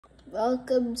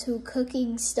Welcome to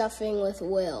Cooking Stuffing with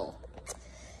Will.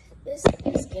 This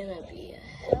is gonna be a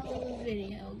hell of a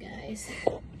video, guys.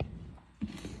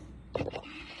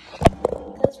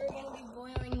 Because we're gonna be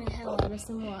boiling the hell out of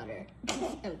some water.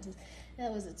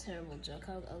 That was a terrible joke.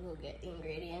 I'll go get the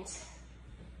ingredients.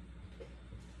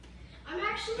 I'm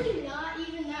actually not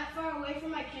even that far away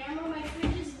from my camera. My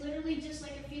fridge is literally just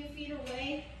like a few feet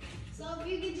away. So if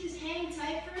you could just hang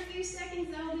tight for a few seconds,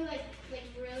 that would be like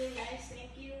really nice.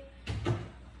 Thank you.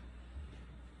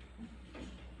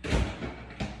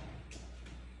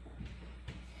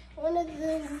 One of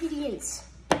the ingredients,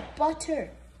 butter.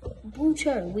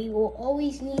 Butter. We will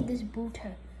always need this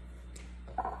butter.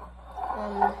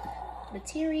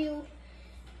 Material,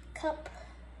 cup,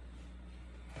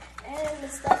 and the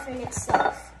stuffing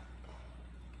itself.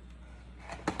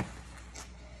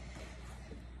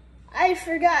 I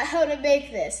forgot how to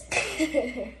make this.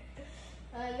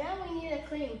 Now we need a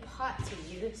clean pot to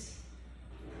use.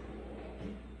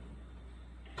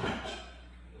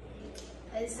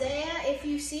 Isaiah, if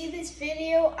you see this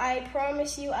video, I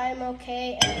promise you I'm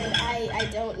okay and I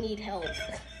don't need help.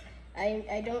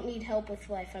 I don't need help with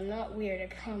life. I'm not weird, I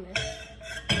promise.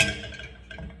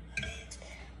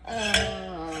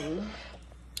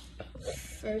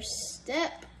 First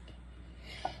step,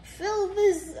 fill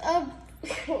this up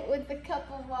with a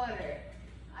cup of water.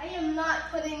 I am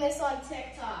not putting this on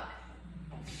TikTok.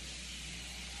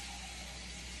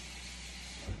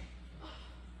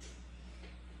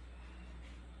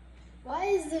 Why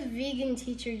is the vegan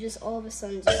teacher just all of a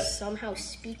sudden just somehow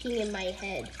speaking in my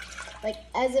head? Like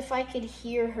as if I could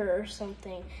hear her or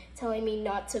something, telling me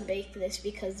not to bake this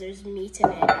because there's meat in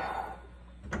it.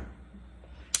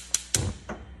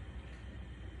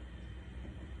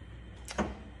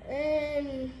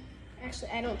 And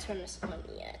actually, I don't turn this on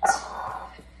yet.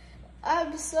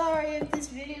 I'm sorry if this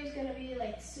video is gonna be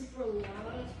like super long.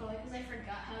 It's probably because I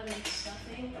forgot how to make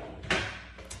stuffing.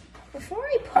 Before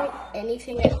I put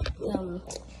anything at,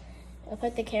 I'll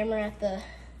put the camera at the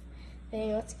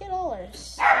thing. Let's get all our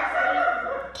stuff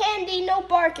ready. Candy, no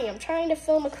barking. I'm trying to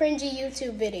film a cringy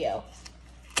YouTube video.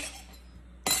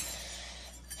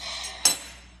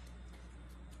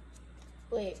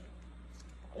 Wait,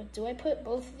 do I put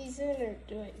both of these in or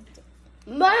do I?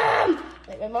 Mom!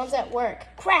 Like my mom's at work.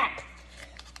 Crap!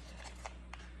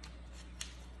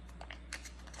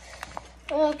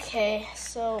 Okay,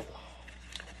 so.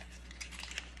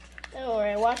 Don't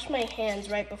worry, I washed my hands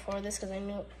right before this because I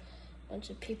knew a bunch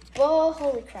of people.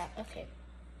 Holy crap, okay.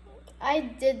 I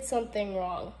did something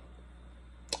wrong.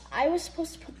 I was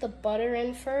supposed to put the butter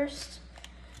in first.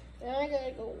 Now I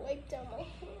gotta go wipe down my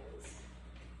hands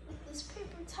with this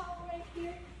paper towel right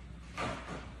here.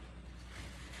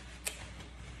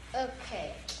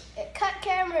 Okay, cut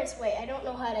cameras. Wait, I don't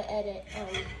know how to edit.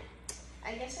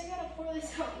 I guess I gotta pour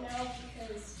this out now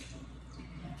because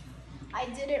I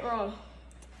did it wrong.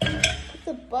 Put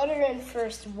the butter in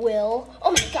first, Will.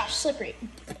 Oh my gosh, slippery.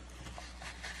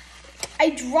 I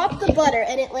dropped the butter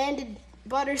and it landed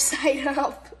butter side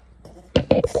up.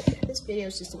 This video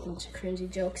is just a bunch of cringy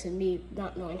jokes and me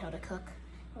not knowing how to cook.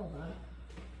 Hold on.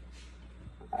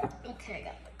 Okay, I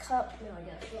got the cup. Now I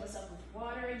gotta fill this up with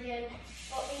water again.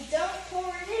 But we don't pour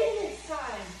it in this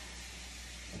time.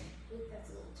 Oop, that's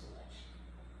a little too much.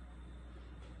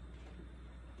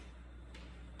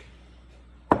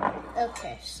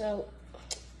 Okay, so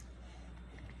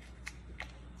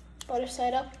butter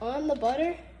side up on the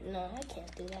butter? No, I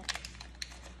can't do that.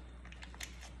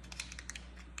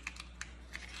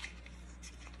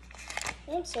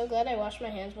 I'm so glad I washed my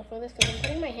hands before this because I'm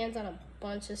putting my hands on a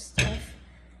bunch of stuff.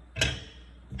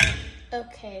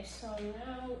 Okay, so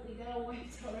now we gotta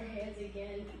wipe down our hands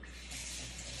again.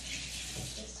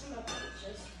 This time I'll put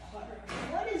just water.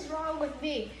 What is wrong with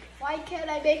me? Why can't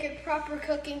I make a proper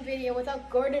cooking video without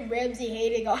Gordon Ramsay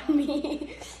hating on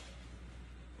me?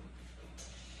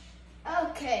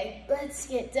 Okay, let's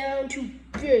get down to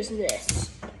business.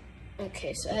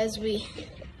 Okay, so as we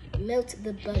melt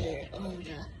the butter on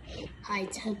the high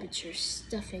temperature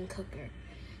stuffing cooker,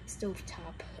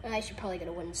 stovetop. I should probably get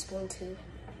a wooden spoon too.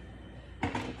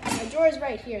 My drawer is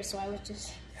right here, so I was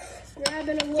just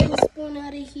grabbing a wooden spoon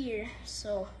out of here.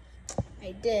 So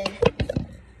I did.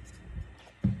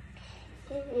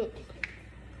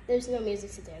 There's no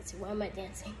music to dance to. Why am I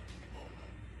dancing?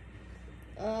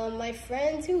 My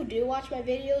friends who do watch my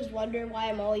videos wonder why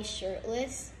I'm always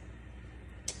shirtless.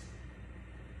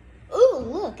 Ooh,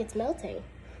 look, it's melting.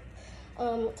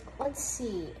 Let's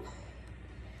see.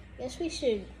 Guess we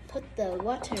should put the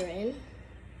water in.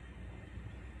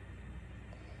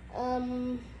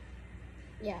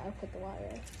 Yeah, I'll put the water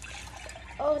in.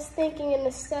 I was thinking in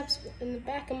the steps in the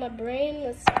back of my brain,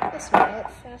 let's get this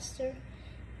melt faster.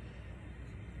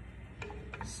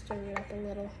 Stir it up a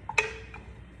little.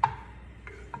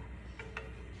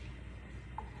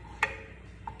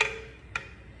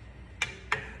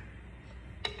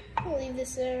 I'll leave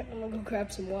this there. I'm gonna go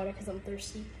grab some water because I'm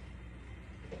thirsty.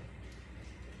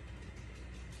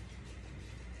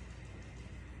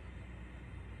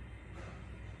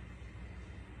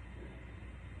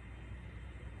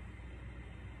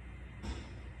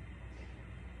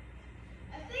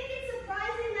 I think it's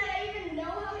surprising that I even know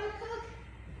how to cook.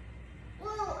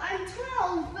 Well, I'm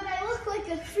 12, but I look like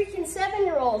a freaking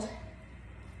 7-year-old.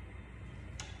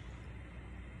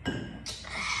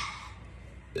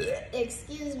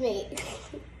 Excuse me.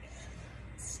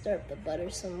 Stir up the butter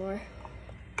some more.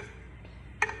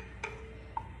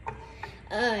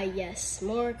 Yes,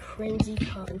 more cringy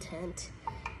content.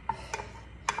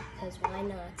 Because why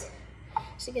not?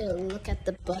 Just gonna look at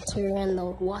the butter and the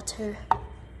water.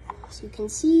 So you can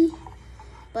see,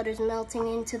 butter's melting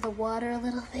into the water a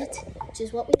little bit, which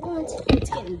is what we want. It's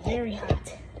getting very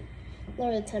hot.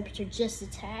 Lower the temperature just a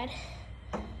tad.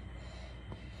 I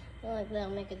feel like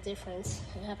that'll make a difference.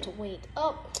 I have to wait.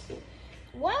 Oh,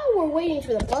 while we're waiting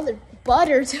for the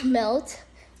butter to melt,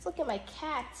 let's look at my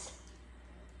cats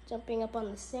jumping up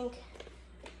on the sink.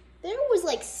 There was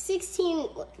like 16,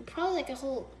 probably like a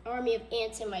whole army of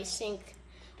ants in my sink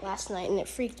last night, and it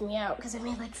freaked me out because I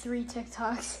made like 3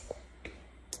 TikToks.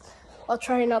 I'll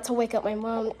try not to wake up my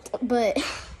mom, but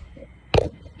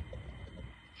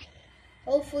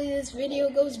hopefully this video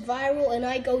goes viral and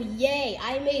I go, yay,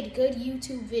 I made good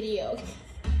YouTube video.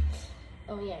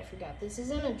 Oh yeah, I forgot. This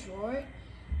isn't a drawer.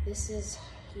 This is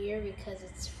here because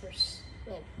it's for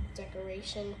like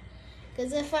decoration.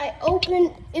 Because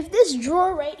if this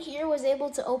drawer right here was able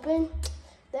to open,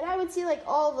 then I would see like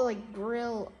all the like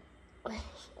grill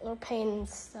or paint and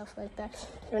stuff like that.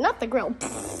 Or not the grill.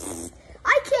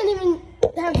 I can't even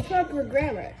have proper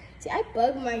grammar. See, I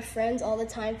bug my friends all the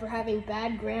time for having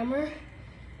bad grammar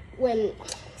when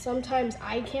sometimes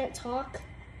I can't talk.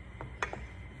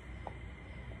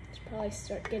 Should probably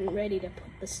start getting ready to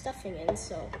put the stuffing in,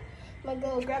 so I'm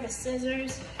gonna go grab a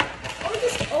scissors. Or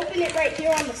just open it right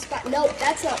here on the spot. Nope,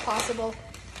 that's not possible.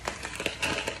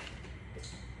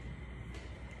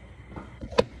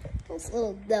 This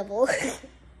little devil.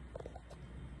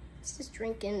 It's just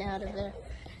drinking out of there.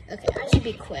 Okay, I should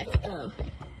be quick.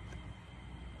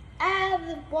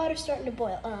 The water's starting to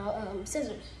boil.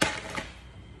 Scissors.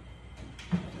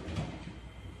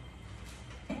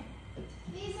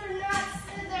 These are not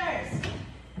scissors.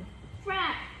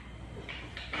 Crap.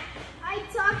 I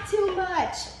talk too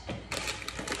much.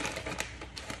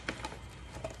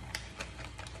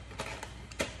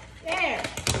 There.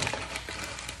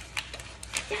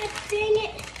 God dang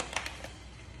it.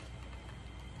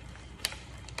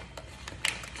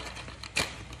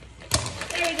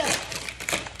 There we go.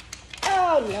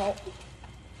 Oh no.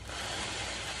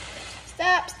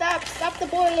 Stop the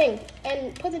boiling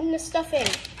and put it in the stuffing.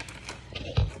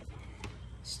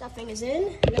 Stuffing is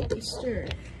in, now we stir.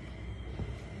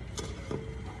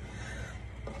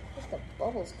 Let the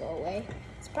bubbles go away.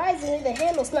 Surprisingly, the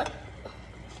handle's not.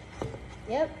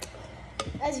 Yep.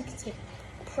 As you can see,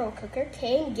 pro cooker.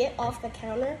 Kane, get off the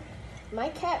counter. My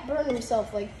cat burned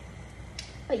himself like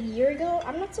a year ago.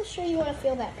 I'm not so sure you want to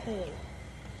feel that pain.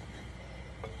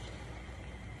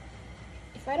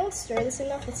 If I don't stir this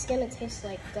enough, it's gonna taste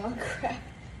like dog crap.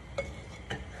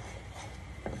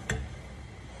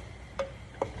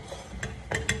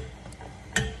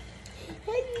 I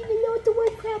don't even know what the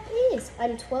word crap is.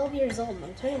 I'm 12 years old.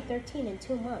 I'm turning 13 in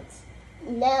 2 months.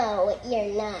 No,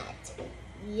 you're not.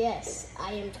 Yes,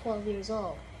 I am 12 years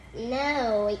old.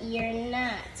 No, you're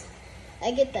not.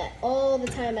 I get that all the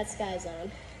time at Sky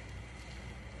Zone.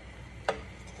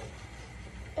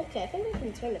 Okay, I think I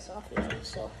can turn this off now,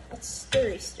 so let's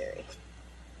stirry.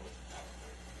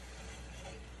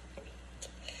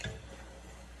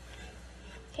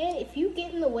 Okay, if you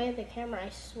get in the way of the camera, I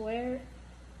swear, it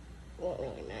won't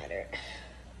really matter.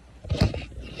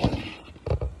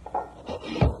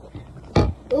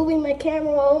 Moving my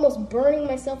camera while almost burning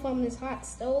myself on this hot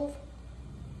stove.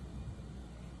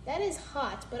 That is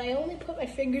hot, but I only put my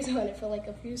fingers on it for like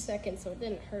a few seconds, so it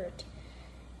didn't hurt.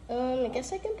 I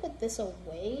guess I can put this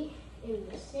away in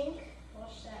the sink.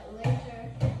 Wash that later.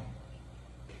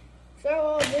 Throw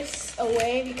all this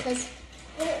away because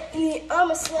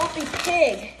I'm a sloppy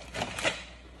pig.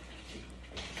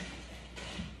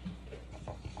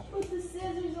 Put the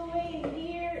scissors away in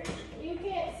here. You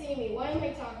can't see me. Why am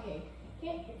I talking?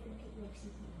 I'm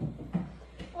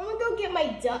gonna go get my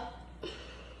duck.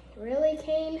 Really,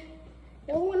 Kane?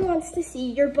 No one wants to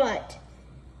see your butt.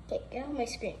 Okay, get off my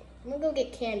screen. I'm gonna go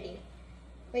get candy.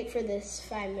 Wait for this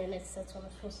 5 minutes. That's what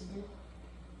I'm supposed to do.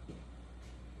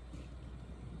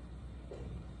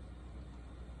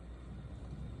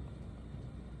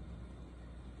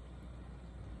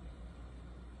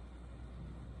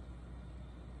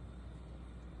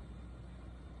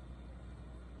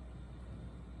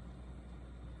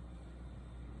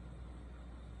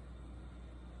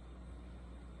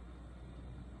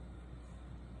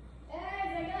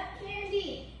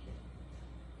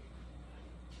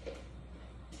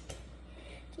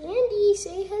 Candy,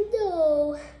 say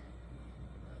hello.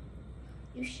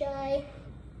 You shy?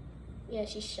 Yeah,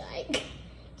 she's shy.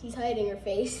 She's hiding her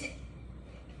face.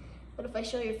 What if I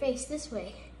show your face this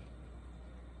way?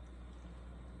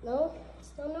 No?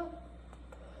 Still no?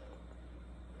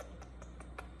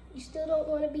 You still don't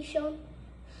want to be shown?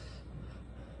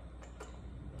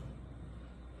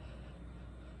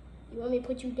 You want me to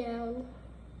put you down?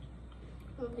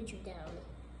 I'm gonna put you down.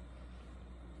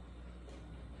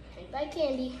 Bye,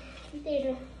 Candy. See you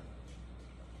later.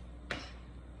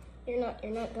 You're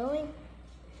not going?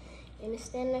 You're gonna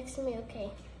stand next to me?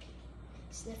 Okay.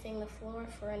 Sniffing the floor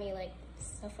for any like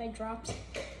stuff I dropped,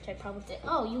 which I probably did.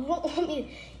 Oh, you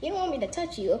don't want me to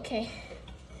touch you, okay.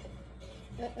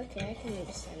 Okay, I can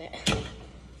understand it.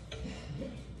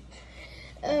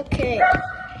 Okay.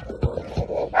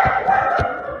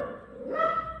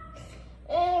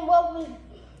 And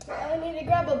I need to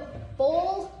grab a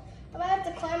bowl. I might have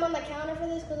to climb on the counter for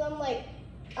this because I'm like,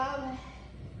 a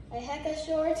hecka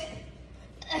short.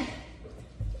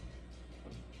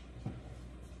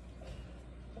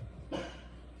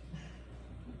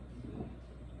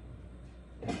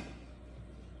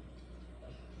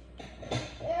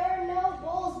 There are no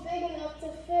bowls big enough to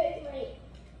fit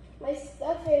my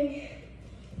stuffing.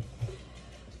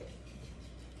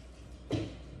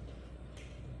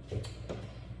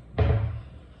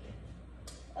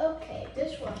 Okay,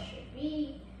 dishwasher.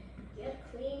 Get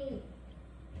clean.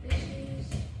 Dishes.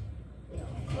 No,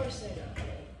 of course they're not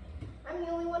clean. I'm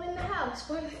the only one in the house.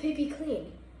 Why would they be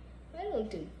clean? I don't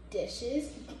do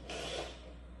dishes.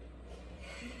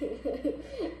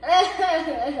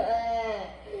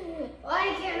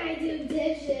 Why can't I do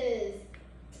dishes?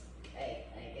 I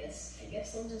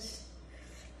guess I'll just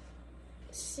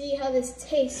see how this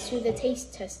tastes through the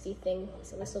taste testy thing.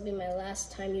 So this will be my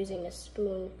last time using a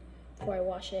spoon before I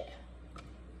wash it.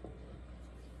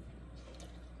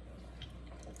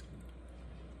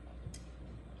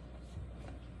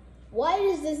 Why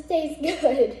does this taste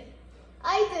good?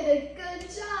 I did a good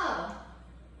job.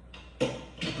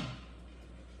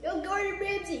 Yo, Gordon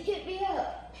Ramsay, hit me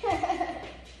up.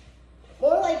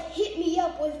 More like hit me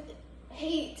up with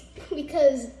hate,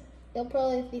 because they'll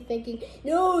probably be thinking,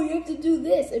 no, you have to do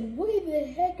this, and why the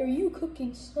heck are you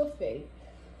cooking stuffing?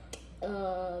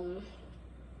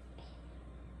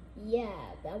 Yeah,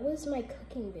 that was my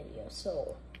cooking video.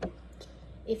 So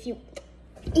if you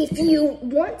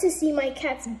want to see my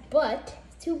cat's butt,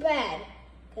 too bad,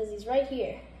 because he's right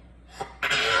here.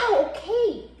 Ow,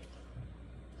 okay.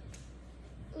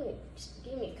 Just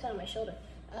give me a cut on my shoulder.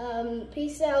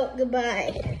 Peace out,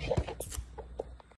 goodbye.